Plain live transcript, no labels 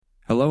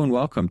Hello and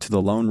welcome to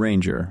The Lone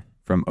Ranger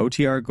from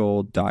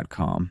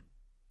OTRGold.com.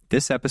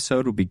 This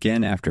episode will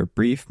begin after a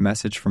brief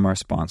message from our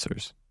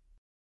sponsors.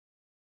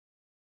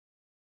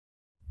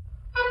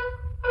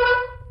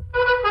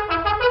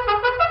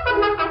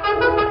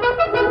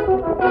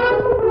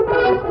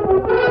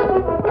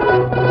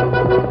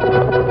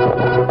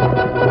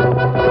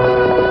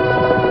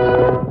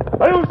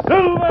 Hail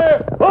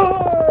Silver!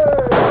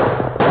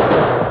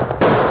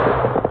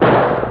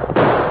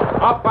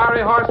 Up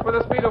fiery horse with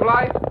the speed of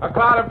light, a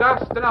cloud of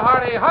dust, and a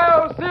hearty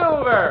Hail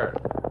Silver,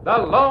 the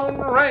Lone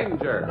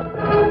Ranger.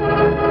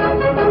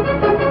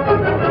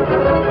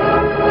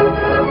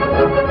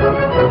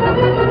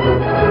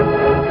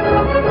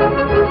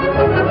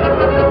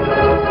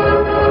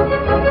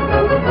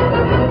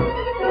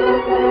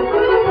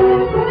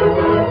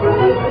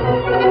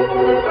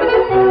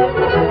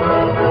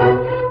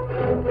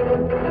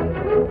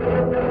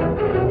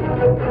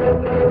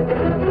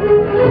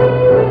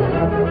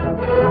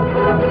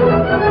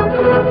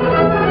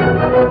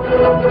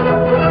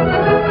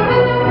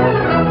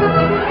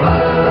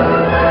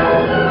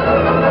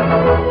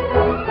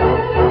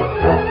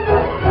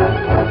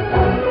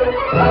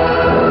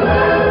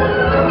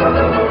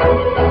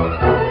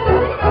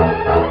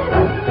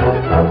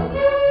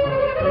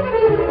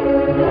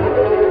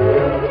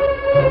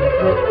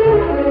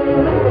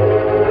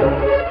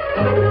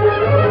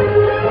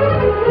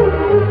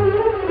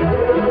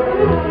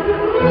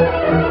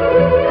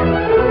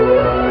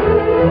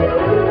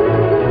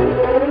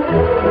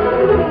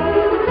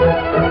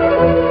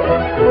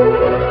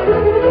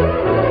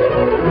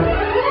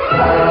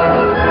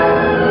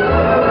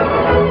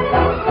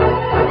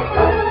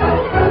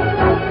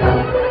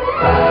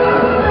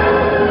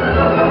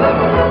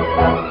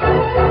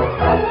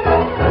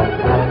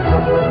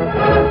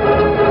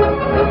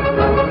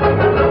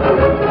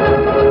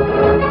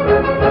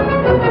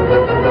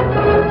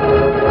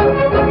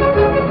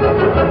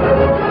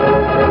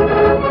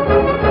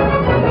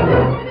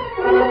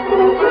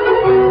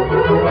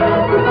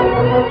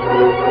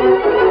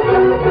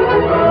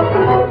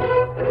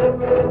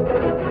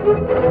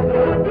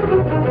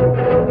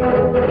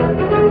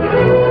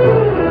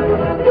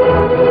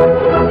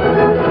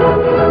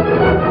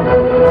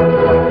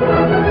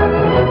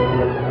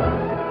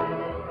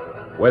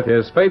 With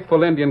his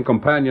faithful Indian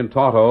companion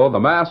Tonto, the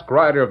masked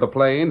rider of the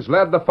plains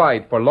led the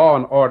fight for law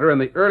and order in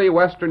the early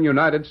western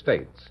United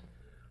States.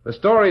 The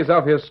stories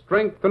of his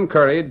strength and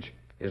courage,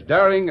 his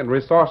daring and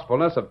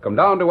resourcefulness have come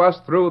down to us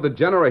through the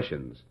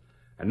generations.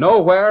 And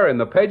nowhere in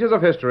the pages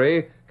of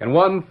history can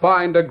one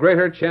find a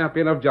greater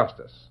champion of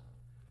justice.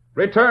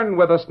 Return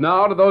with us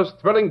now to those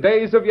thrilling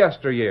days of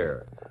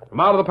yesteryear.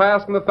 From out of the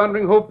past and the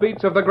thundering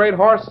hoofbeats of the great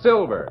horse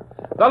Silver,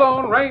 the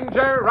Lone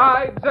Ranger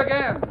rides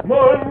again. Come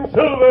on,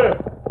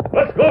 Silver!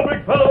 Let's go,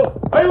 big fellow!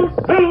 Hail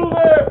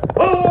Silver!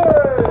 Ahoy!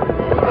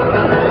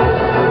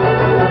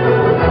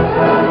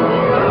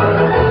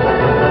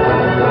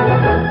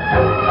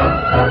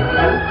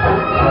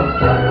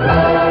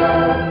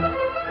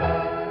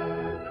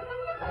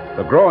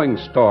 The growing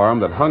storm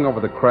that hung over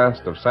the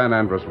crest of San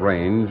Andres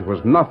Range was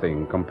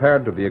nothing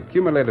compared to the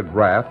accumulated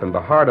wrath in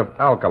the heart of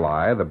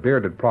Alkali, the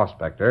bearded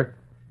prospector,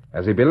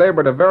 as he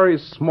belabored a very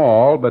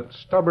small but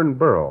stubborn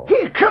burro.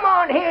 Here, come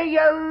on here,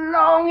 you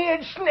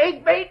long-eared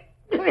snakebait.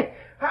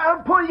 I'll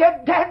pull your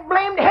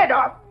dad-blamed head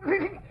off.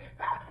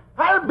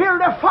 I'll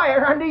build a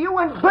fire under you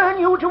and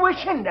burn you to a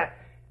cinder.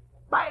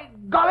 By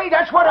golly,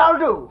 that's what I'll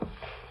do.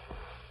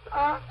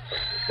 Bray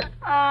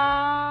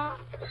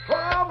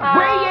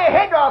your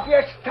head off,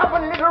 you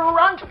stubborn little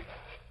runt.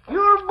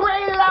 You'll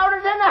bray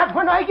louder than that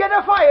when I get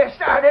a fire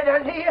started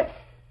under you.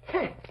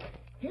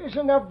 Here's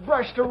enough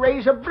brush to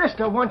raise a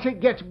blister once it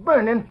gets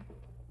burning.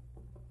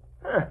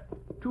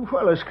 Two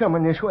fellas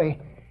coming this way.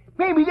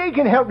 Maybe they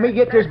can help me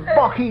get this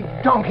balky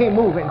donkey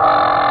moving.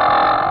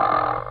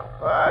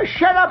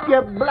 Shut up,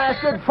 you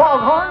blasted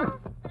foghorn.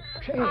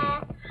 Say,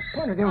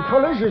 one of them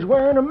fellas is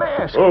wearing a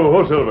mask.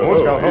 Oh, Silver.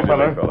 Oh,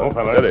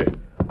 fella. Steady.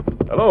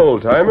 Hello,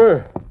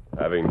 old-timer.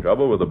 Having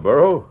trouble with the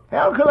burro?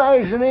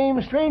 Alkali's the name,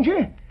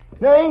 stranger.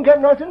 And I ain't got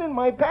nothing in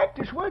my pack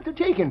that's worth the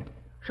taking.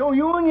 So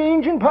you and your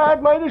Injun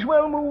pard might as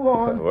well move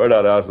on. We're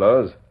not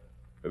outlaws.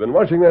 We've been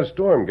watching that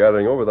storm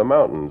gathering over the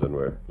mountains, and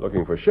we're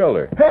looking for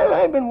shelter. Well,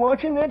 I've been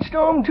watching that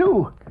storm,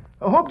 too.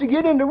 I hope to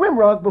get into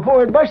Rimrock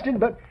before it busted,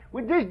 but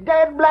with this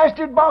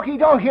dad-blasted balky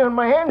donkey on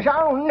my hands,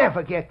 I'll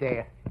never get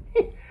there.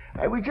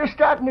 I was just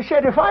starting to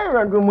set a fire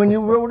under him when you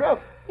rode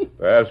up.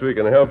 Perhaps we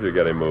can help you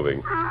get him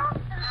moving.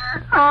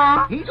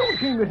 He don't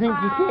seem to think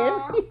he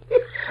can.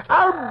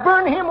 I'll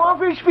burn him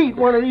off his feet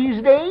one of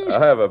these days. I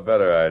have a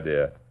better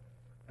idea.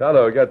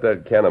 Tonto, get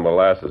that can of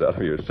molasses out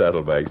of your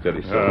saddlebag,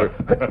 steady, Silver.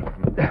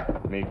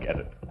 Me get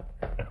it.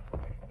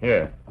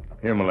 Here,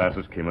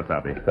 molasses,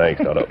 Kemosabe. Thanks,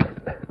 Tonto.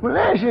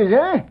 Molasses,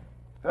 huh?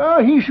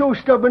 Oh, he's so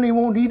stubborn he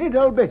won't eat it,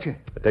 I'll bet you.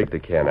 Take the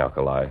can,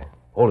 Alkali.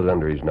 Hold it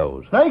under his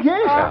nose. Like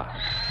this? Yeah.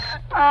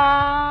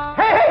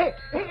 Hey!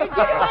 Get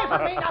away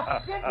from me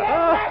now! Get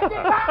that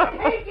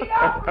blasted Hey, get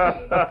off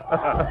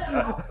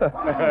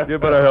me! You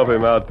better help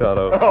him out,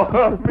 Tonto.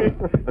 Oh, me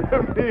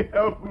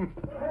help him.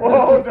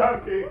 Oh,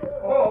 donkey.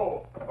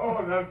 Oh,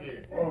 donkey.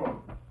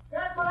 Oh.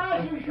 That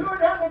molasses sure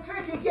done the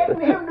trick of getting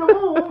him to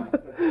move.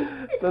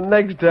 The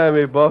next time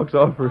he balks,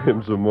 offer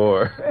him some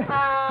more.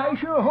 I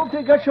sure hope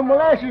they got some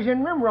molasses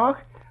in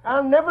Rimrock.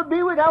 I'll never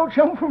be without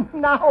some from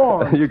now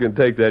on. You can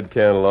take that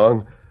can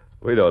along.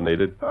 We don't need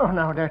it. Oh,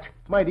 now, that's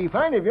mighty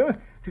fine of you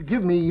to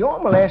give me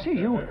your molasses.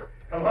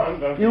 Come on,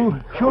 donkey.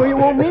 You sure you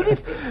won't need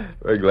it?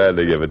 We're glad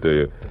to give it to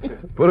you.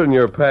 Put it in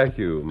your pack.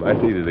 You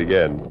might need it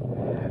again.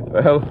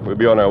 Well, we'll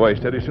be on our way.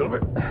 Steady, Silver.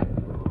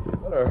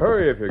 Better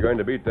hurry if you're going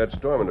to beat that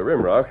storm into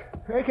Rimrock.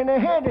 Reckon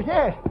ahead at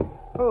that.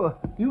 Oh,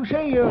 you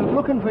say you're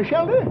looking for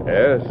shelter?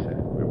 Yes,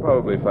 we'll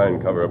probably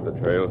find cover up the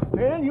trail.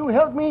 Well, you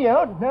helped me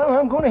out. Now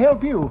I'm going to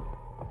help you.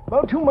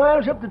 About 2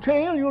 miles up the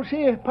trail, you'll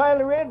see a pile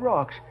of red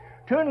rocks.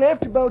 Turn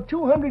left about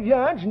 200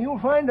 yards, and you'll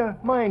find a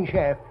mine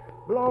shaft.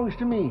 Belongs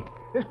to me.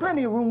 There's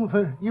plenty of room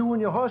for you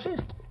and your horses.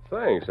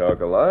 Thanks,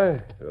 Alkali.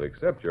 We'll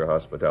accept your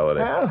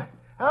hospitality. Well,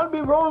 I'll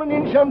be rolling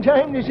in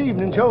sometime this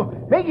evening, so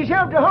make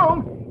yourself to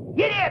home.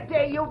 Get up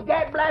there, you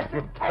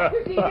dad-blasted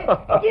cactus eater.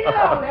 Get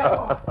along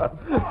now.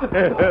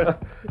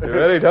 You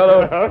ready,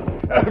 Tonto?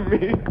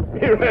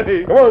 Me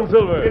ready. Come on,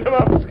 Silver. Get him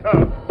up,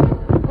 Scout.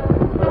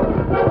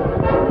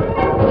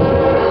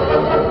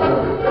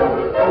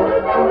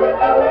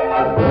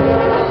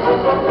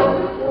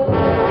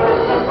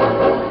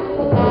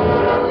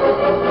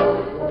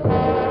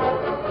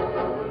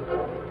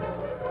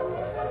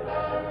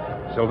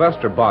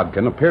 Sylvester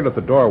Bodkin appeared at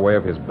the doorway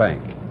of his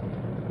bank.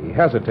 He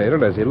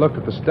hesitated as he looked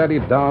at the steady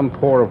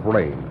downpour of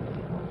rain.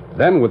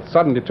 Then, with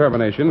sudden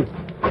determination,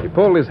 he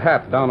pulled his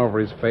hat down over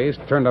his face,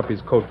 turned up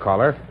his coat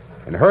collar,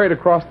 and hurried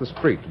across the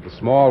street to the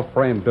small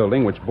frame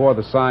building which bore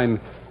the sign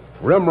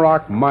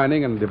Rimrock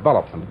Mining and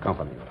Development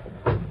Company.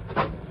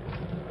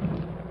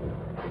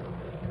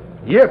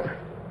 Yep,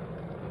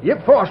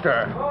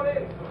 Foster.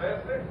 Morning,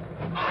 Sylvester.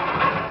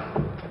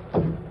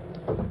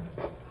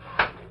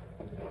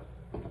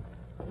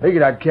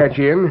 Figured I'd catch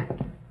you in.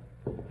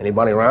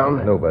 Anybody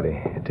around?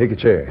 Nobody. Take a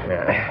chair.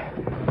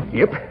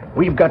 Yep,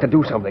 we've got to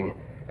do something,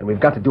 and we've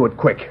got to do it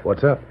quick.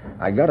 What's up?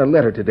 I got a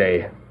letter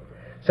today.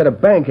 Said a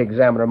bank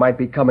examiner might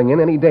be coming in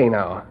any day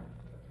now.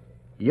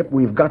 Yep,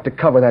 we've got to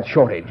cover that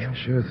shortage. I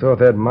sure thought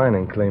that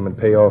mining claim would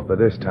pay off by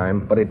this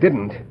time. But it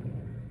didn't.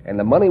 And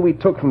the money we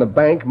took from the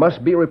bank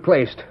must be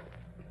replaced.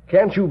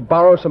 Can't you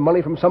borrow some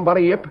money from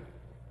somebody, Yip?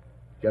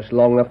 Just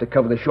long enough to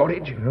cover the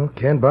shortage? Well,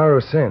 can't borrow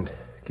a cent.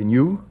 Can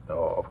you?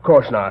 No, of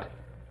course not.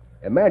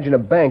 Imagine a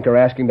banker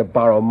asking to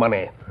borrow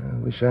money. I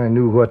wish I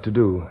knew what to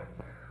do.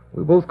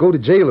 We'll both go to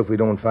jail if we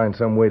don't find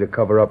some way to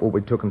cover up what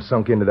we took and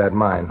sunk into that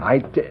mine. I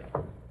did.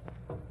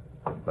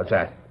 What's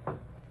that?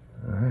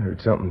 I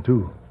heard something,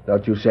 too.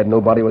 Thought you said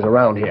nobody was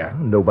around here.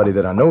 Nobody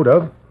that I knowed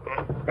of.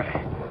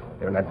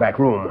 They're in that back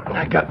room.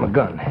 I got my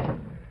gun.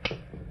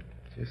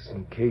 Just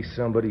in case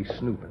somebody's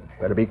snooping.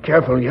 Better be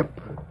careful, Yip.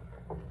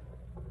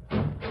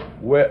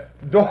 Well,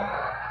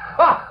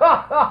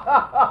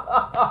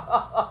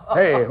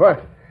 Hey,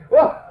 what?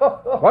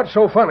 What's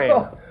so funny?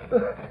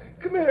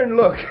 Come here and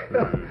look.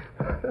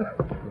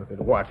 Look at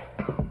what?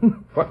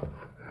 What?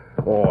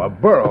 Oh, a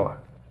burro.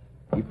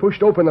 He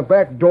pushed open the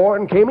back door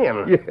and came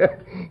in. Yeah,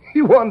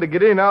 he wanted to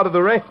get in out of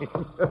the rain.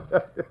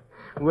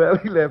 Well,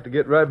 he'll have to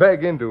get right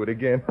back into it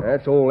again.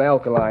 That's old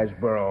Alkali's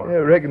burro. Yeah,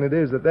 I reckon it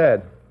is at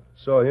that.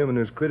 Saw him and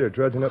his critter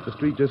trudging up the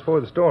street just before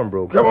the storm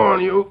broke. Come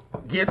on, you.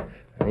 Get.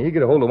 Now, you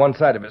get a hold of one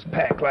side of his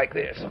pack like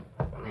this.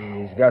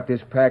 He's got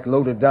this pack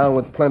loaded down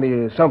with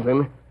plenty of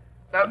something.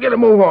 Now get a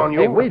move on,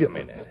 you. Hey, wait a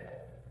minute.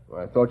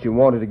 Well, I thought you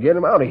wanted to get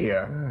him out of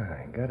here.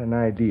 I got an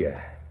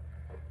idea.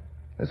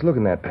 Let's look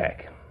in that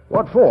pack.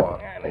 What for?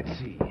 Let's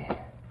see.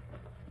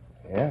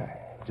 Yeah,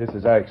 just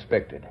as I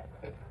expected.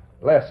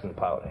 Blasting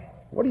powder.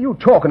 What are you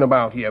talking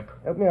about, Yip?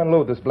 Help me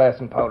unload this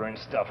blasting powder and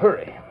stuff.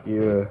 Hurry.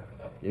 You're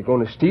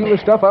going to steal the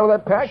stuff out of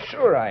that pack?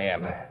 Sure I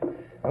am.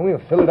 And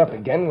we'll fill it up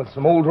again with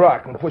some old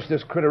rock and push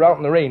this critter out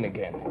in the rain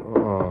again.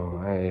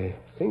 Oh, I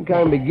think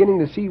I'm beginning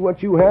to see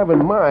what you have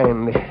in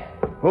mind.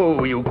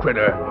 Oh, you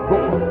critter.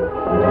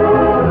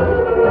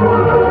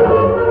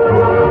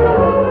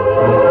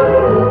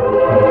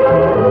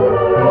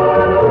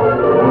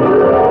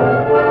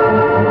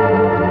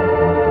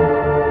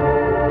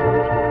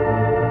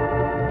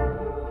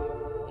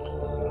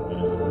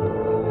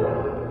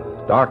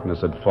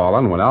 Darkness had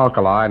fallen when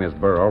Alkali and his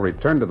burro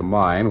returned to the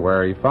mine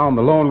where he found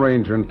the Lone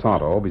Ranger and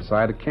Tonto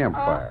beside a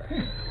campfire.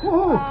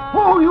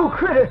 Oh, you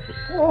critter.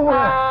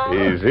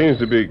 He seems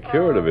to be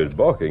cured of his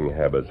balking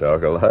habits,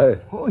 Alkali.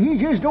 Oh, he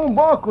just don't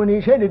bark when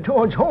he's headed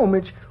towards home.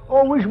 It's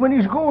always when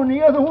he's going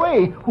the other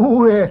way.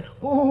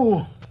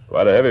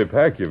 Quite a heavy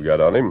pack you've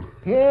got on him.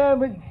 Yeah,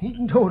 but he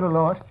can tote a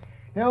lot.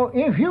 Now,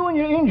 if you and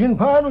your engine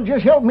pard will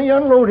just help me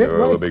unload it...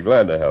 Sure, we'll be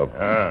glad to help.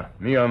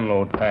 Me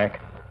unload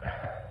pack.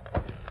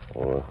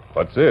 Oh,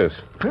 what's this?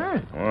 Huh?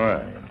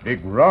 Why,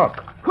 big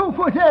rock. Who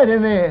put that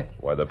in there?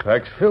 Why, the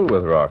pack's filled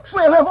with rocks.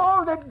 Well, of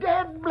all the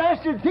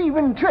blasted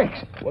thieving tricks.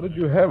 What did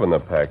you have in the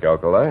pack,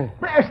 Alkali?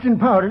 Blasting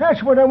powder.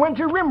 That's what I went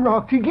to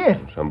Rimrock to get.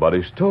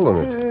 Somebody's stolen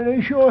it.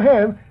 They sure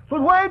have.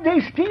 But why'd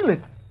they steal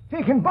it?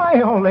 They can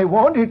buy all they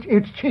want.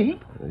 It's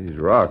cheap. These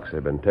rocks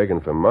have been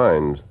taken from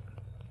mines.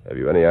 Have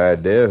you any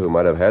idea who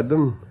might have had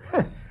them?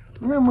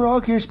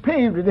 Rimrock is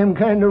paved with them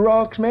kind of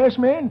rocks, Masked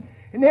Man.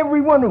 And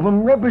every one of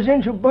them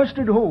represents a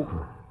busted hope.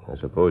 I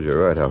suppose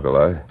you're right,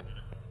 Alkali.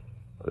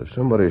 But if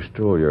somebody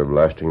stole your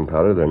blasting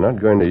powder, they're not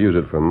going to use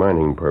it for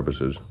mining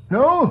purposes.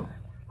 No?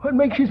 What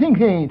makes you think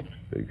they ain't?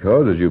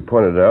 Because, as you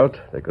pointed out,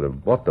 they could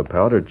have bought the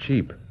powder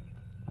cheap.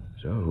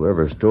 So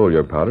whoever stole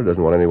your powder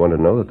doesn't want anyone to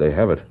know that they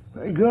have it.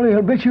 By golly,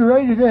 I'll bet you're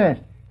right at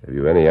that. Have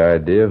you any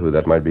idea who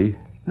that might be?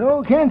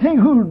 No, can't think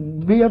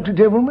who'd be up to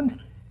devilment.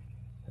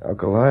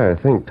 Alkali,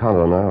 I think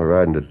Tonto and I will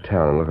ride into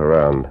town and look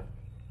around.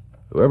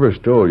 Whoever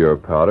stole your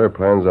powder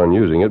plans on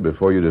using it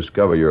before you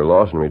discover your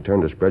loss and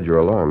return to spread your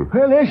alarm.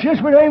 Well, that's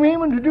just what I'm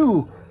aiming to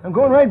do. I'm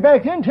going right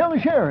back there and tell the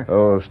sheriff.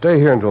 Oh, stay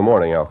here until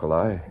morning,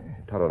 Alkali.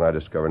 If Tonto and I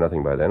discover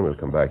nothing by then, we'll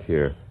come back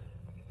here.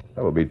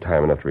 That will be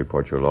time enough to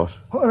report your loss.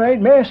 All right,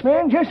 Masked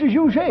Man, just as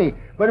you say.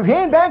 But if you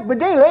ain't back by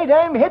daylight,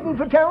 I'm heading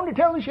for town to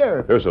tell the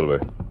sheriff. Here, Silver.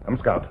 I'm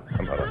Scout.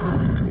 I'm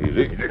Tonto.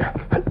 Easy.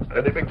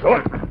 Steady, big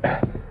fella.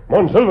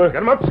 Come on, Silver.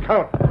 Get him up,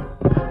 Scout.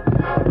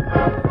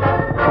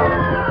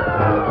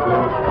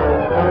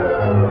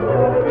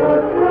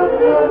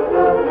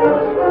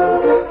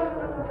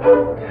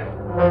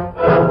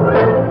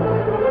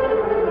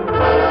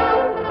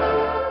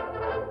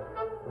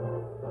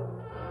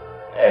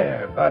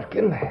 There,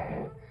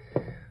 Botkin.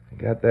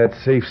 Got that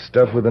safe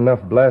stuff with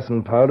enough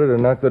blasting powder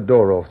to knock the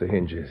door off the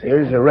hinges.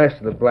 Here's the rest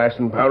of the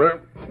blasting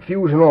powder.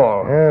 Fuse and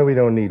all. Yeah, we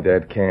don't need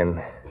that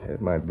can. It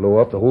might blow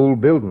up the whole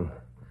building.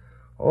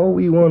 All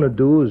we want to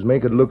do is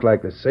make it look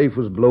like the safe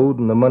was blowed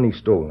and the money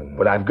stolen.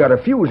 But I've got a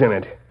fuse in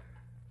it.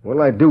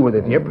 What'll I do with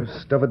it, Yip?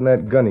 Stuff it in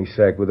that gunny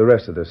sack with the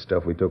rest of the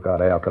stuff we took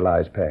out of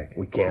Alkali's pack.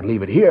 We can't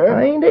leave it here.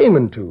 I ain't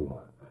aiming to.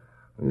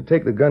 We'll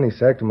take the gunny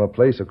sack to my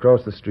place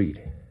across the street.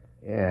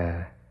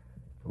 Yeah.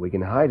 We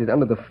can hide it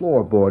under the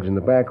floorboards in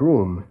the back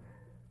room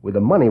with the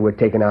money we're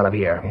taking out of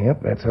here.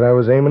 Yep, that's what I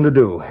was aiming to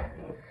do.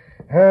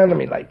 Let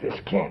me light this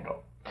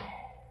candle.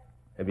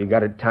 Have you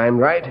got it timed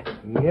right?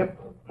 Yep.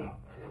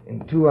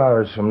 In 2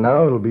 hours from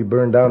now, it'll be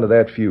burned down to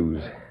that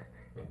fuse.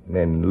 And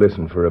then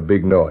listen for a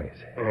big noise.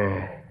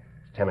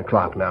 It's 10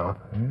 o'clock now.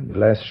 The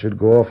blast should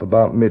go off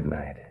about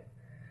midnight.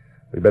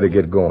 We better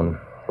get going.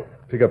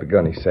 Pick up the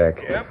gunny sack.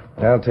 Yep.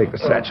 I'll take the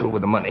satchel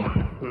with the money.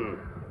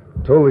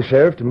 Told the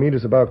sheriff to meet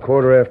us about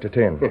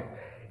 10:15.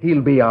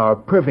 He'll be our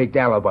perfect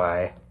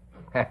alibi.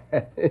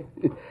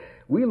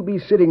 We'll be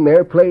sitting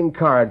there playing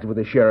cards with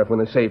the sheriff when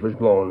the safe is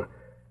blown.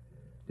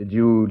 Did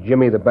you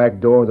jimmy the back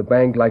door of the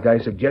bank like I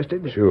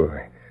suggested?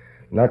 Sure.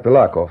 Knock the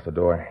lock off the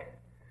door.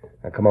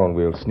 Now, come on,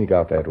 we'll sneak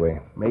out that way.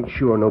 Make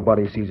sure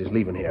nobody sees us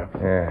leaving here.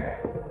 Yeah.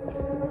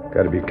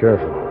 Gotta be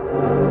careful.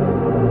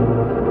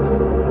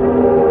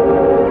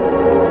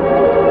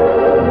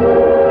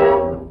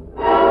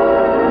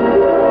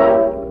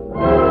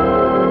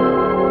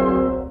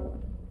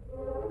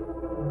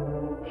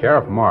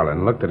 Sheriff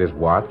Marlin looked at his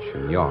watch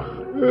and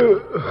yawned.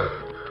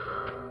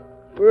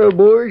 Well,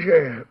 boys,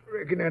 I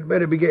reckon I'd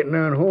better be getting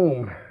on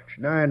home. It's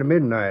nigh to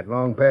midnight,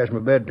 long past my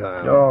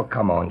bedtime. Oh,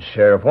 come on,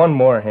 Sheriff. One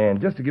more hand,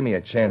 just to give me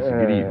a chance to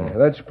get even.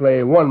 Let's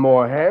play one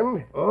more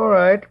hand. All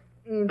right.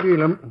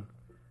 Deal 'em.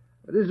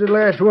 This is the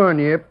last one,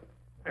 Yip.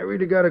 I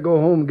really got to go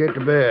home and get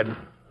to bed.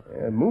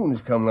 The moon's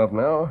coming up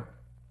now.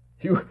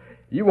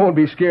 You won't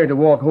be scared to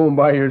walk home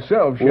by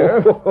yourself,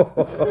 Sheriff.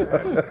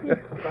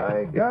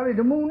 By golly,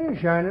 the moon is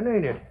shining,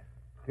 ain't it?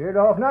 Cleared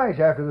off nice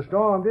after the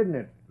storm, didn't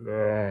it?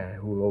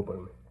 Who'll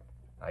open?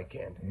 I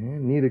can't. Yeah,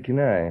 neither can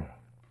I.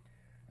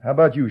 How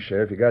about you,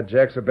 Sheriff? You got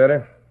jacks or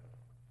better?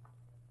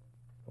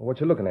 Well, what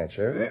you looking at,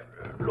 Sheriff?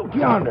 Look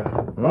yonder.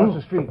 Across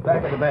the street,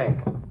 back of the bank.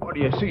 What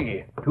do you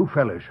see? 2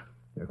 fellas.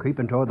 They're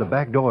creeping toward the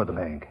back door of the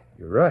bank.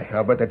 You're right.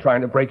 I'll bet they're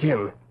trying to break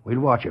in. We'll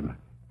watch 'em.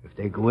 If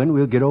they go in,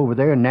 we'll get over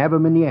there and nab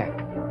 'em in the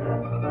act.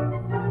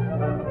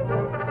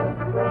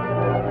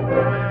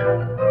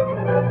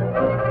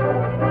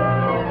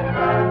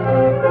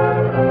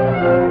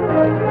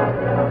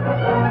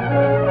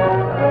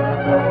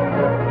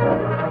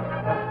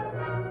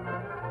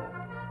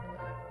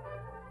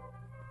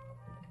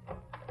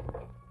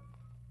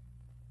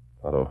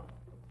 Tonto,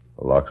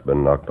 the lock's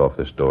been knocked off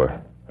this door.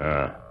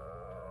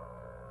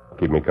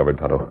 Keep me covered,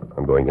 Tonto.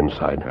 I'm going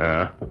inside.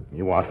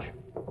 You watch.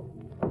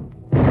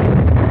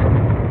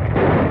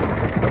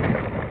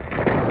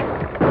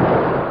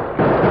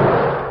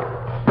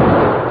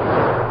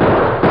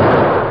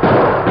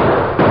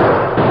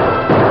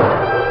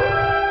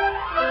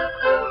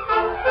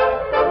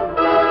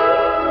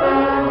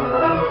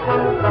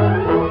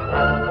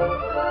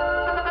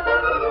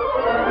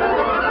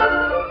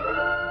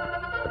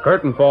 The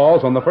curtain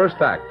falls on the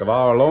first act of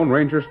our Lone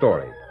Ranger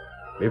story.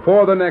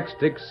 Before the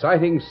next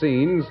exciting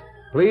scenes,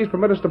 please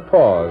permit us to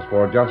pause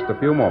for just a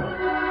few moments.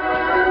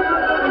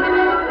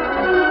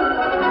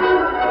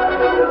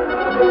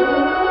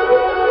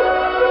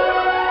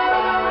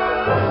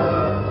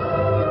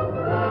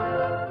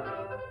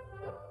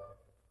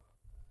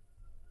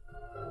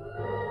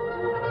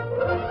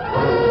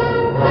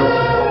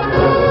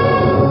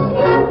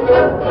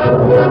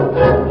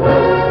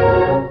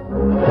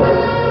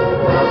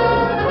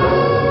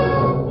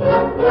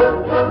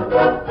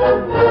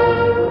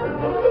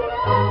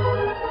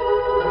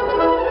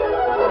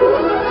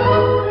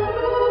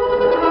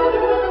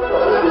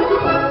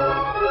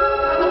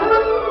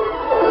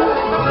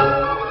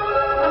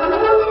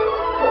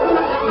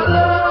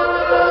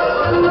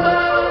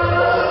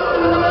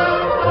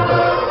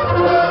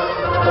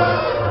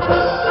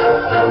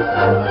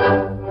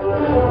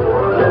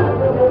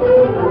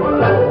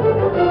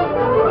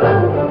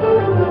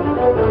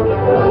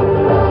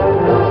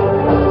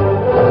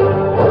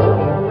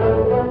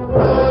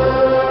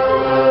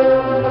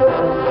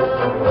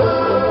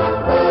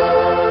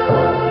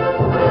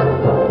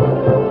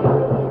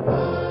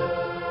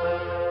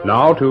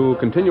 Now, to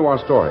continue our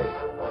story.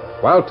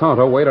 While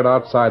Tonto waited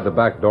outside the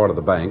back door to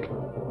the bank,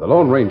 the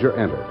Lone Ranger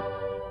entered.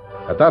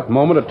 At that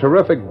moment, a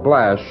terrific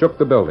blast shook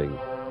the building.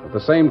 At the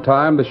same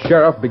time, the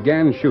sheriff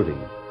began shooting.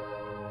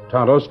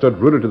 Tonto stood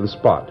rooted to the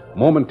spot,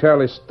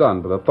 momentarily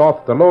stunned by the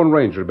thought that the Lone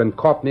Ranger had been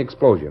caught in the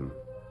explosion.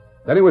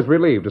 Then he was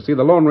relieved to see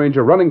the Lone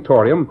Ranger running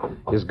toward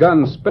him, his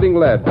gun spitting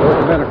lead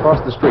toward the men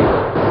across the street.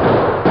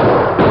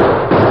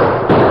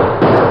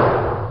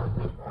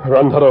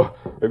 Run, Tonto.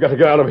 We've got to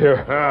get out of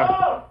here.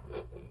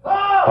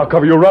 I'll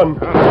cover you. Run.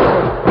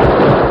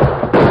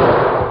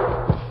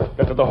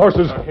 Get to the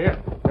horses.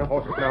 Here. The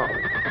horses now.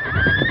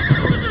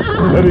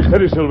 Steady,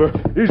 steady, Silver.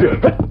 Easy.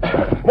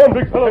 Come on,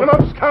 big fellow. Get him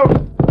up, Scout.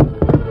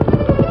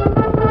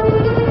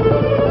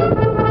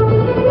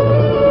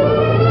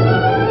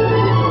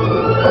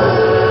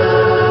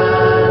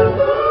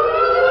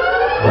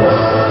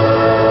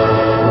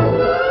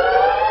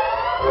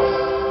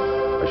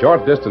 A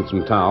short distance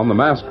from town, the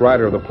masked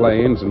rider of the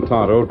plains and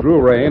Tonto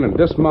drew rein and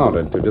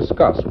dismounted to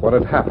discuss what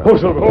had happened. Oh,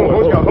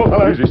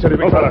 Silver. Easy, steady,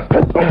 big fella.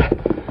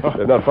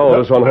 They've not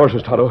followed us on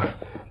horses, Tonto. I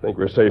think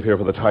we're safe here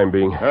for the time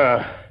being.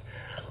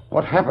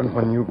 What happened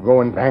when you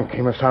go in bank,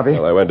 Kimasabi?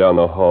 Well, I went down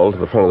the hall to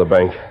the front of the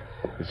bank.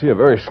 You see a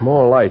very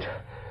small light.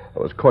 I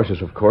was cautious,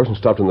 of course, and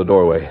stopped in the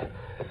doorway.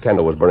 A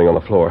candle was burning on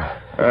the floor.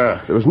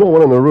 There was no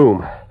one in the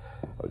room.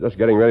 I was just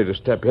getting ready to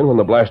step in when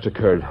the blast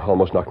occurred.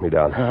 Almost knocked me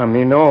down.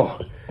 Me no.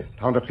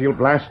 Down to field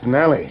blast in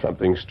alley.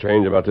 Something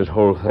strange about this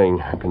whole thing.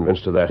 I'm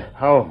convinced of that.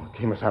 How,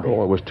 Kimasabi?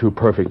 Oh, it was too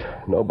perfect.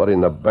 Nobody in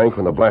the bank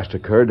when the blast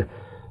occurred.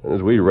 And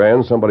as we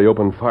ran, somebody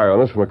opened fire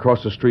on us from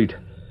across the street.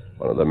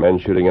 One of the men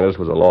shooting at us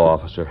was a law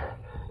officer.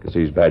 Could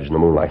see his badge in the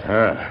moonlight.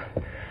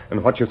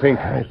 And what you think?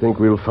 I think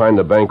we'll find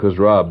the bank was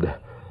robbed.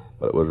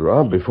 But it was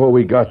robbed before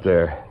we got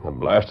there. The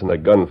blast and the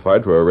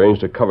gunfight were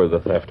arranged to cover the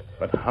theft.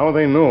 But how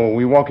they know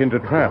we walk into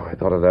trap? I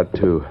thought of that,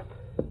 too.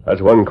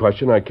 That's one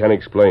question I can't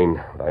explain.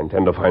 I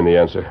intend to find the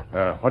answer.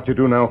 What you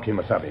do now,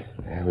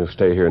 Kimasabi? We'll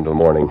stay here until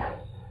morning.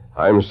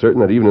 I'm certain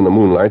that even in the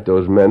moonlight,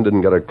 those men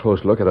didn't get a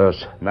close look at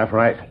us. That's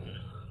right.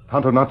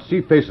 Tonto not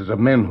see faces of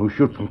men who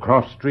shoot from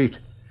cross street,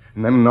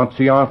 and them not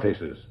see our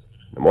faces.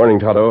 In the morning,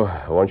 Tonto,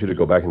 I want you to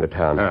go back into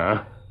town.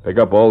 Pick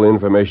up all the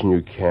information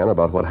you can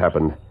about what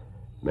happened.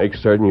 Make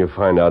certain you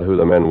find out who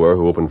the men were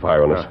who opened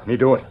fire on us. Me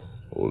do it.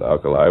 Old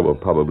Alkali will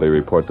probably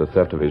report the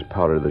theft of his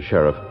powder to the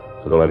sheriff,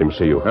 so don't let him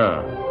see you.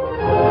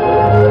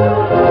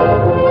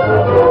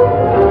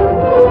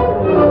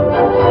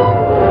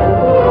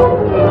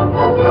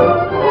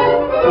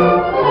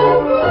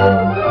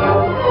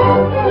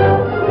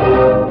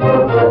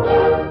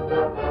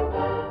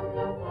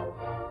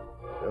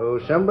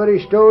 Somebody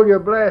stole your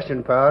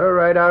blasting powder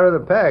right out of the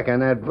pack on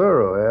that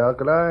burro,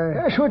 Alkali.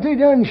 That's what they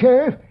done,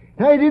 Sheriff.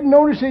 I didn't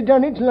notice they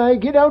done it till I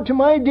get out to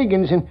my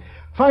diggings and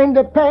find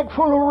the pack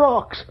full of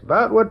rocks.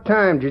 About what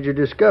time did you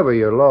discover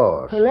your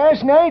loss?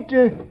 Last night,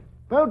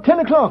 about 10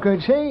 o'clock,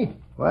 I'd say.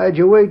 Why'd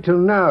you wait till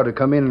now to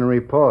come in and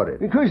report it?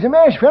 Because the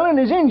masked fella and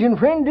his Indian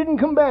friend didn't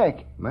come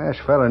back.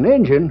 Masked fella and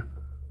Injun?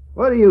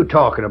 What are you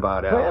talking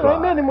about, Alkali? Well, I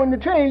met him on the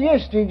trail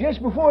yesterday,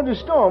 just before the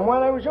storm,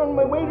 while I was on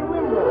my way to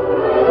Rimrock.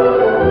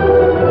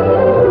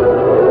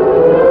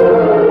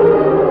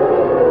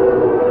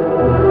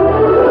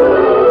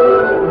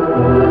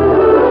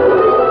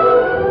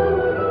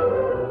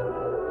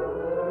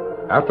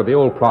 After the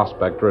old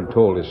prospector had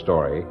told his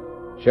story,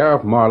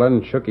 Sheriff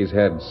Marlin shook his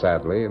head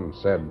sadly and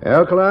said,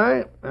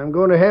 Alkali, I'm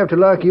going to have to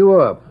lock you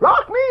up.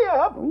 Lock me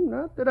up?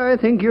 Not that I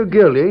think you're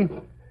guilty,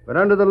 but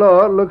under the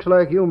law, it looks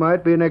like you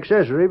might be an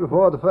accessory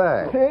before the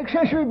fact.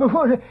 Accessory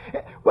before the...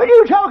 What are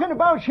you talking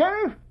about,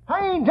 Sheriff?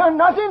 I ain't done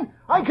nothing.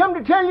 I come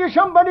to tell you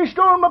somebody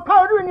stole my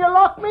powder and you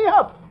locked me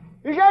up.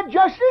 Is that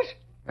justice?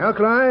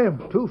 Alkali,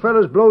 two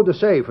fellas blowed the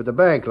safe at the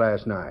bank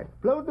last night.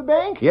 Blowed the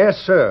bank? Yes,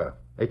 sir.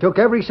 They took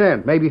every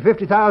cent, maybe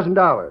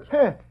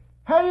 $50,000.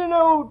 How do you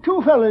know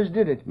two fellas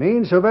did it? Me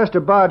and Sylvester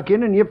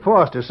Bodkin and Yip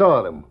Foster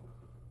saw them.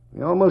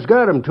 We almost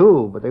got them,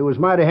 too, but they was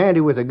mighty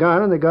handy with a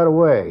gun and they got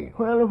away.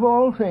 Well, of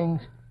all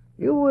things.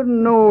 You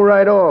wouldn't know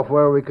right off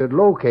where we could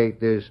locate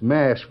this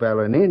masked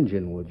fella and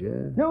Injun, would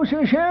you? No,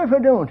 sir, Sheriff, I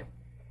don't.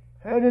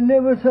 I'd have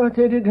never thought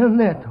they'd have done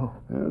that, though.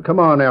 Well, come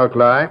on,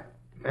 Alkali.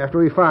 After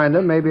we find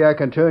them, maybe I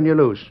can turn you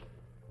loose.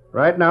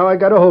 Right now, I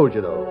gotta hold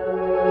you, though.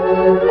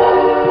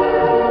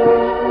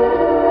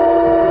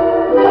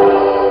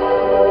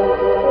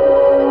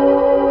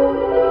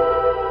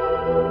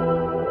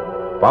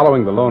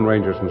 Following the Lone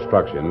Ranger's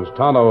instructions,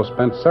 Tonto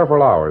spent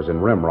several hours in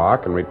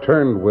Rimrock and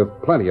returned with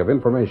plenty of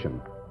information.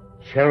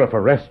 Sheriff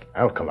arrest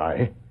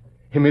Alkali.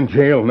 Him in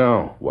jail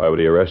now. Why would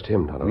he arrest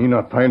him, Tonto? Me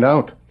not find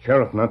out.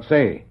 Sheriff not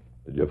say.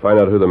 Did you find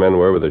out who the men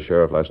were with the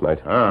sheriff last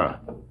night?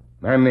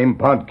 Man named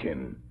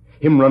Bodkin.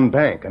 Him run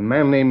bank, and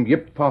man named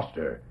Yip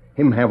Foster.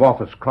 Him have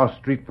office cross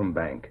street from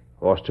bank.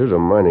 Foster's a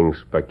mining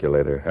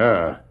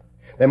speculator.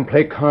 Them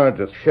play cards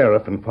at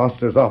Sheriff and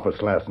Foster's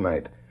office last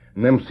night.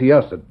 And them see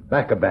us at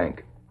back of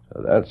bank.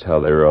 So that's how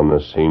they were on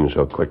the scene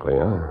so quickly,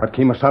 huh? But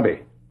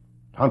Kimasabi,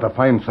 Tonto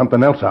find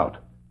something else out.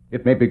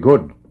 It may be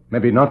good,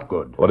 maybe not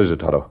good. What is it,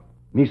 Tonto?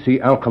 Me see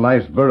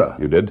Alkali's burra.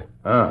 You did?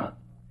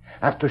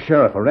 After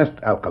sheriff arrest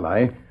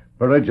Alkali,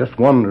 Burra just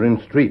wandering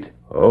street.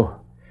 Oh?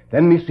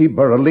 Then me see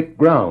Burra lick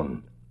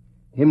ground.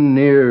 Him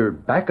near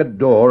back a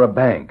door a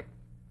bank.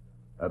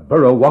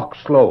 Burra walk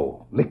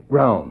slow, lick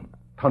ground.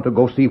 Tonto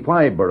go see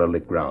why Burra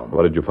lick ground.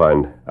 What did you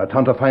find?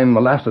 Tonto find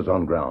molasses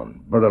on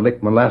ground. Burra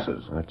lick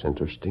molasses. That's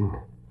interesting.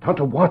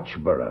 Tonto watch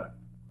Burra.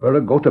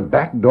 Burra go to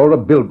back door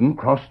of building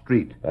cross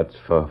street. That's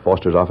for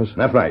Foster's office?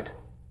 That's right.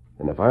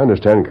 And if I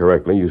understand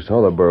correctly, you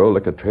saw the burro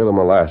lick a trail of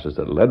molasses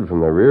that led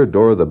from the rear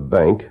door of the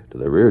bank to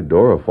the rear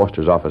door of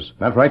Foster's office.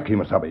 That's right,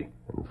 Kemosabe.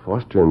 And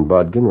Foster and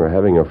Bodkin were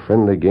having a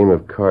friendly game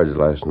of cards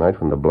last night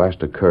when the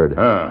blast occurred.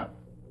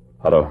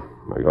 Otto,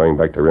 we're going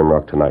back to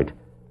Rimrock tonight.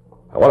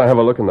 I want to have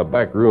a look in the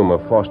back room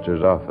of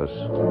Foster's office.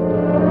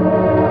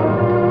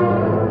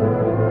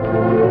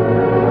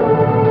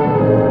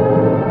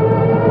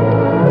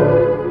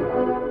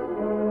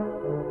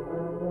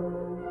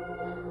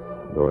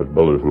 Door is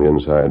bolted from the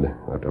inside.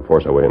 We'll have to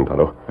force our way in,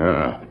 Tonto.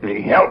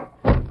 Need help?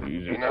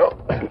 Easy now.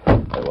 I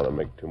don't want to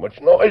make too much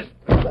noise.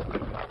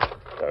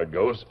 There it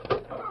goes.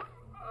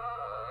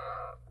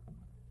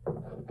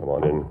 Come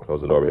on in. Close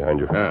the door behind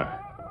you.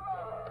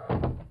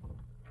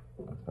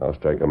 I'll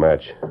strike a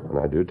match.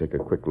 When I do, take a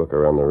quick look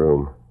around the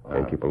room.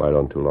 Can't keep a light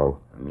on too long.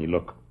 Let me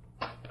look.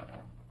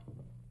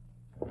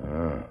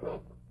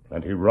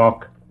 Plenty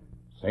rock.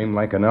 Same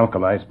like an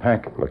Alkali's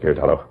pack. Look here,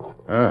 Tonto.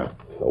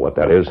 Know what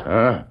that is?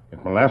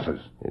 It's molasses.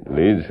 It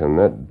leads from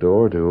that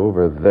door to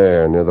over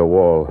there near the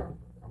wall.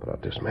 Put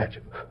out this match.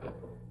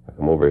 I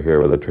come over here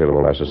where the trail of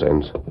molasses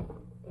ends.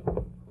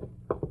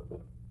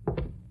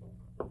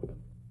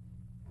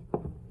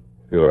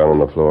 Feel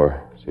around on the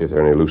floor. See if there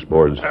are any loose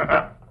boards.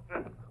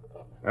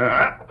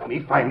 Me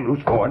find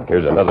loose board.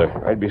 Here's another,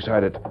 right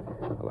beside it.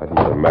 I'll light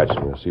another match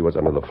and we'll see what's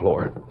under the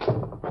floor.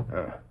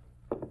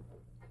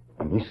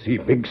 Let me see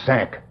big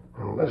sack.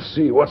 Let's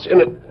see what's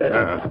in it.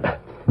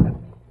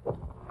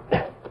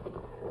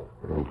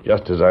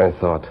 Just as I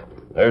thought.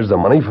 There's the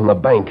money from the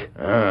bank.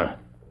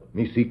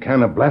 Me see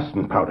can of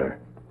blasting powder.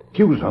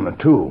 Q's on it,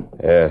 too.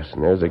 Yes,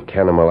 and there's a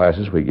can of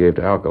molasses we gave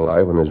to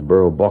Alkali when his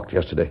burro balked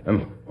yesterday.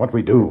 What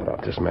we do? Put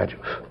out this match.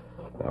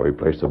 Now we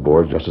place the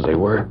boards just as they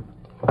were.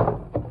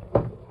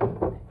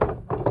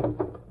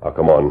 Now,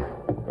 come on.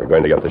 We're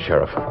going to get the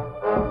sheriff.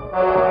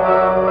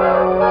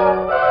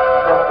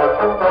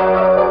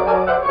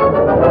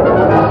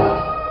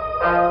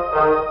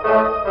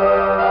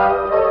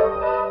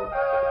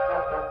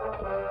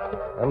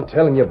 I'm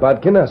telling you,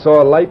 Bodkin, I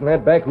saw a light in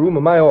that back room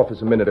of my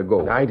office a minute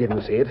ago. I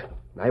didn't see it.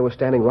 I was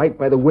standing right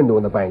by the window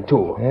in the bank,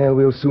 too. Yeah,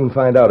 we'll soon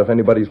find out if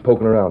anybody's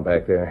poking around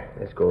back there.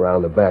 Let's go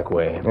around the back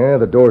way. Yeah,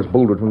 the door's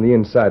bolted from the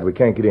inside. We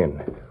can't get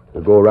in.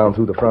 We'll go around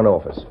through the front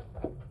office.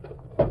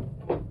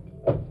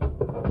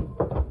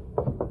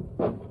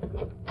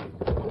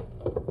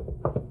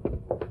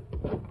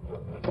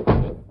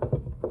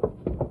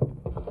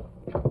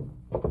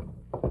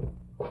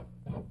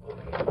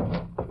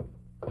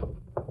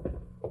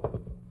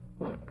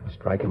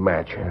 Strike a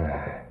match.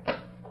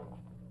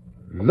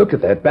 Look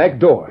at that back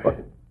door.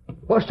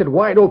 Busted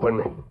wide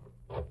open.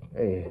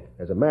 Hey,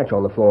 there's a match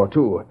on the floor,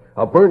 too.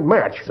 A burnt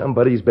match.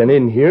 Somebody's been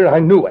in here. I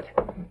knew it.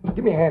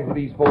 Give me a hand with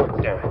these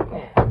boards.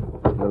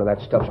 None of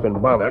that stuff's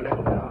been bothered.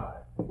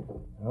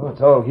 Oh,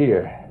 it's all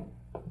here.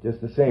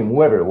 Just the same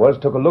whoever it was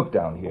took a look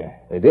down here.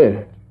 They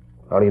did?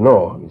 How do you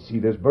know? You see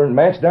this burnt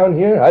match down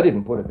here? I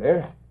didn't put it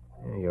there.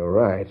 Yeah, you're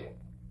right.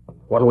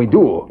 What'll we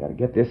do? Gotta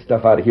get this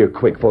stuff out of here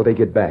quick before they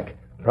get back.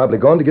 Probably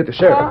gone to get the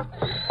sheriff.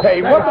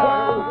 Hey, what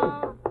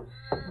the...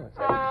 What's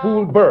that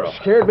fool burro?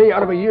 Scared me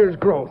out of a year's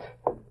growth.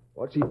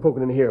 What's he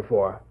poking in here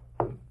for?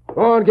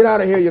 Go on, get out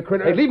of here, you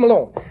critter. Hey, leave him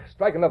alone.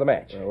 Strike another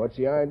match. What's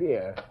the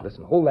idea?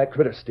 Listen, hold that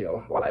critter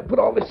still while I put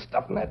all this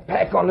stuff in that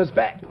pack on his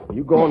back.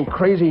 You going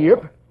crazy,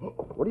 Yip?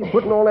 What are you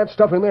putting all that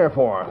stuff in there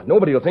for?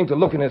 Nobody will think to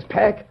look in his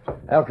pack.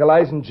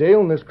 Alkali's in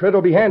jail, and this critter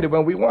will be handy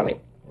when we want him.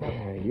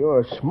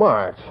 You're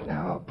smart.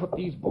 Now, I'll put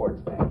these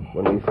boards back.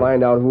 When we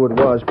find out who it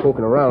was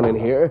poking around in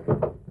here,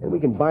 then we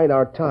can bide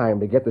our time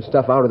to get the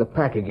stuff out of the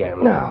pack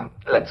again. Now,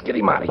 let's get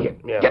him out of here.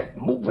 Yeah. Get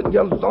moving,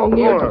 you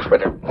long-eared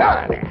critter.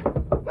 Now,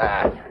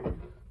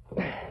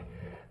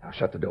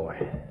 shut the door.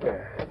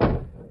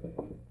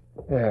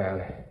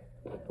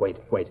 Wait.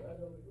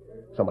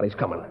 Somebody's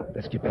coming.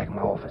 Let's get back in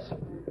my office.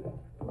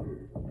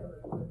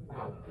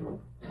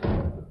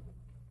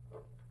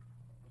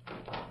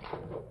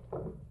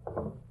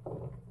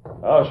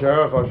 Now,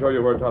 Sheriff, I'll show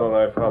you where Tonto and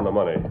I found the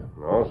money.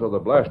 Also, the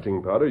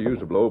blasting powder used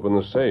to blow open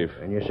the safe.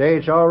 And you say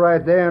it's all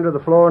right there under the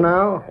floor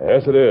now?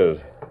 Yes, it is.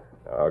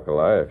 Now,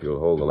 Alkali, if you'll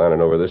hold the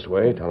lantern over this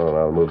way, Tonto and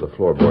I'll move the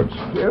floorboards.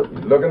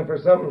 Yep. Looking for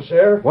something,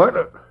 Sheriff? What?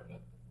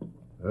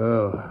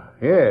 Oh,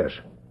 yes.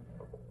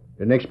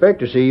 Didn't expect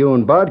to see you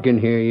and Bodkin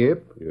here,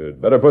 Yip.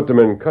 You'd better put them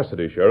in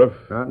custody, Sheriff.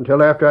 Not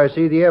until after I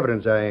see the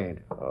evidence, I ain't.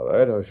 All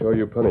right, I'll show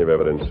you plenty of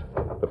evidence.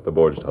 Lift the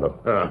boards, Tonto.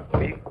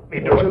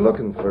 What you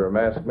looking for,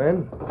 masked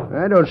man?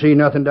 I don't see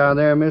nothing down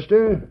there,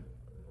 mister.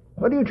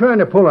 What are you trying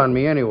to pull on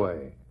me,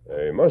 anyway?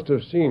 They must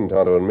have seen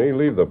Tonto and me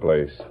leave the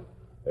place.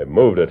 They've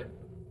moved it.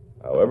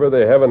 However,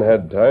 they haven't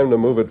had time to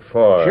move it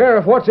far.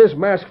 Sheriff, what's this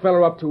masked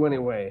feller up to,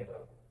 anyway?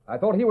 I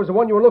thought he was the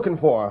one you were looking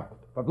for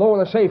blowing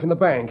the safe in the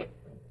bank.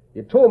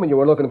 You told me you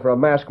were looking for a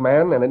masked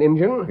man and an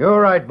Indian. You're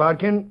right,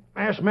 Bodkin.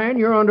 Masked man,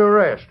 you're under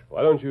arrest.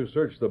 Why don't you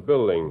search the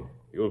building?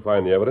 You'll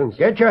find the evidence.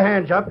 Get your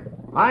hands up.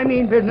 I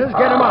mean business.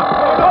 Get 'em up.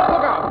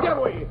 Look out! Get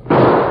away!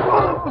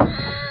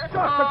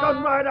 Shot the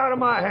gun right out of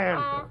my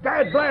hand.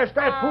 Dad blast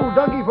that fool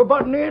donkey for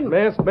butting in.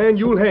 Masked man,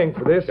 you'll hang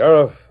for this.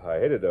 Sheriff, I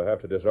hated to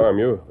have to disarm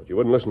you, but you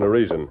wouldn't listen to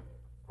reason.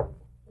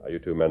 Now, you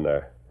two men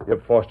there.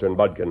 Yip Foster and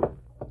Budkin.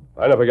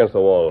 Line up against the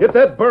wall. Get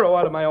that burro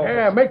out of my office.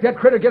 Yeah, make that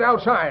critter get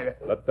outside.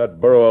 Let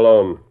that burro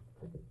alone.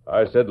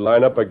 I said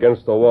line up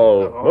against the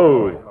wall.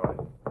 Move.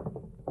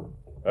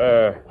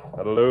 There.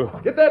 That'll do.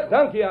 Get that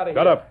donkey out of here.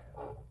 Shut up.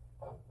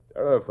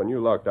 Sheriff, when you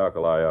locked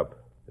Alkali up,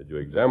 did you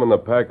examine the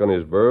pack on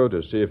his burro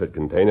to see if it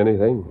contained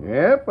anything?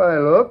 Yep, I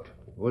looked.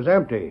 It was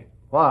empty.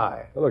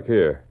 Why? Now, look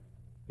here.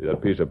 See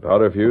that piece of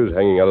powder fuse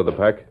hanging out of the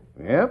pack?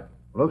 Yep,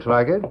 looks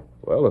like it.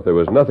 Well, if there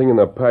was nothing in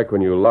the pack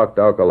when you locked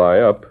Alkali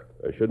up,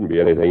 there shouldn't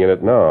be anything in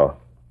it now.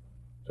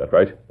 Is that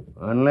right?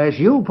 Unless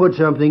you put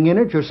something in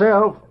it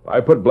yourself. If I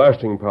put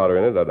blasting powder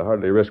in it, I'd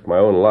hardly risk my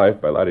own life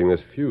by lighting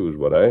this fuse,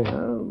 would I?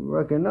 I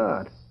reckon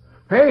not.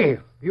 Hey,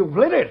 you've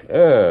lit it.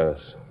 Yes.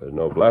 If there's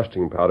no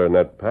blasting powder in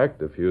that pack,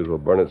 the fuse will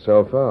burn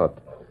itself out.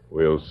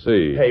 We'll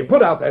see. Hey,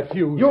 put out that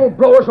fuse. You'll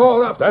blow us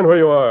all up. Stand where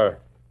you are.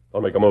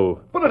 Don't make a move.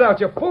 Put it out,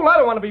 you fool. I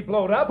don't want to be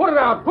blown up. Put it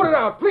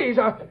out, please.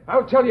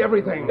 I'll tell you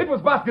everything. It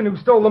was Boskin who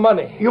stole the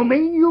money. You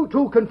mean you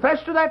two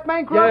confessed to that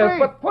bank robbery? Yes,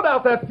 but put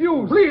out that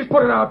fuse. Please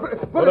put it out.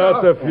 Put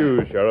out the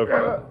fuse, Sheriff.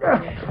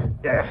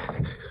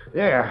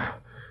 There.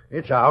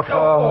 It's out.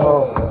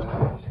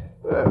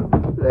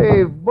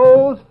 They've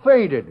both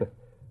fainted.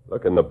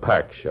 Look in the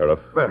pack, Sheriff.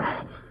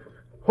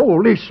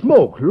 Holy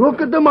smoke,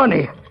 look at the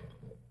money.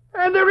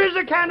 And there is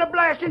a can of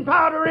blasting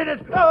powder in it.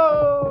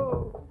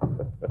 Oh!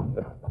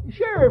 The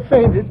sheriff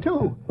fainted,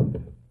 too.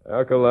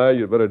 Alkali,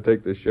 you'd better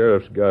take the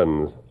sheriff's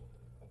guns.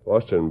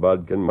 Foster and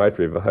Bodkin might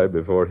revive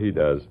before he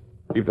does.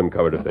 Keep them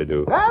covered if they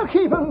do. I'll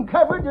keep them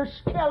covered, the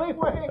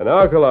scallywag. And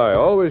Alkali,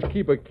 always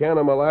keep a can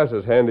of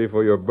molasses handy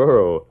for your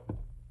burro.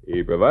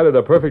 He provided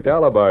a perfect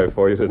alibi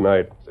for you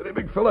tonight. Steady,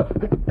 big fella.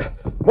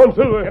 Come on,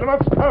 Silver. Get him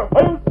up.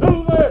 I'm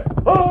Silver.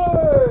 Hi!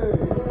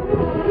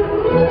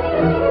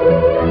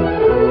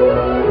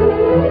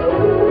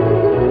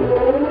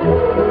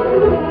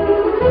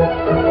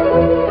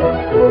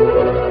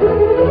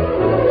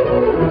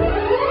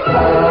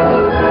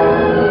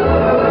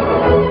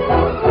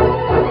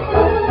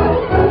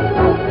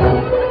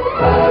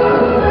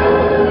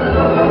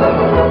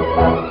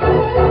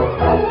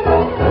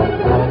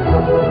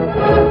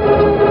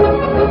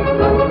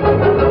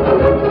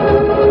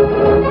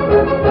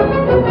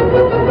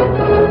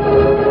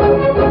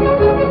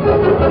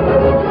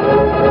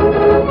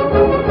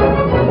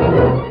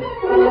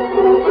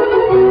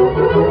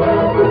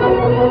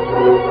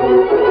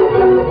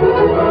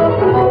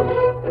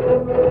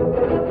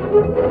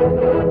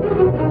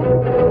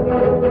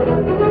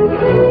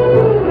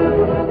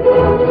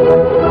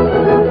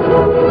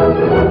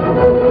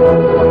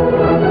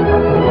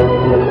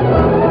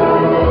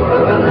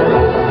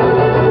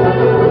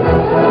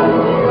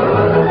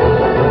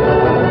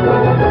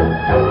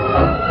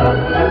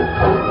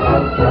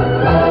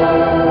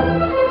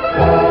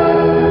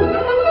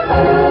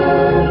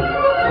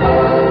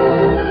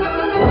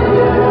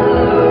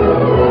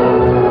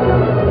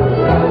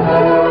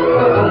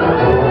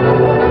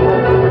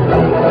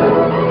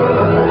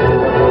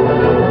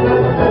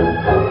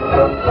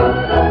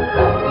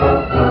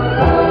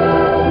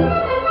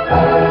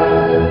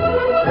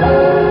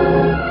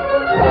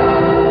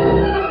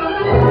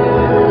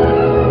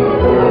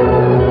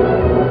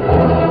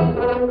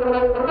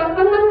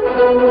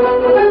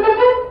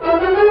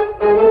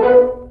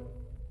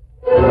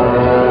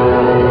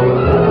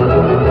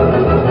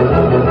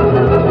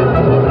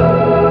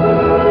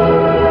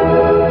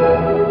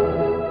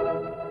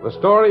 The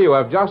story you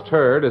have just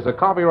heard is a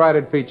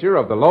copyrighted feature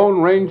of the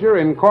Lone Ranger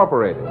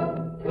Incorporated.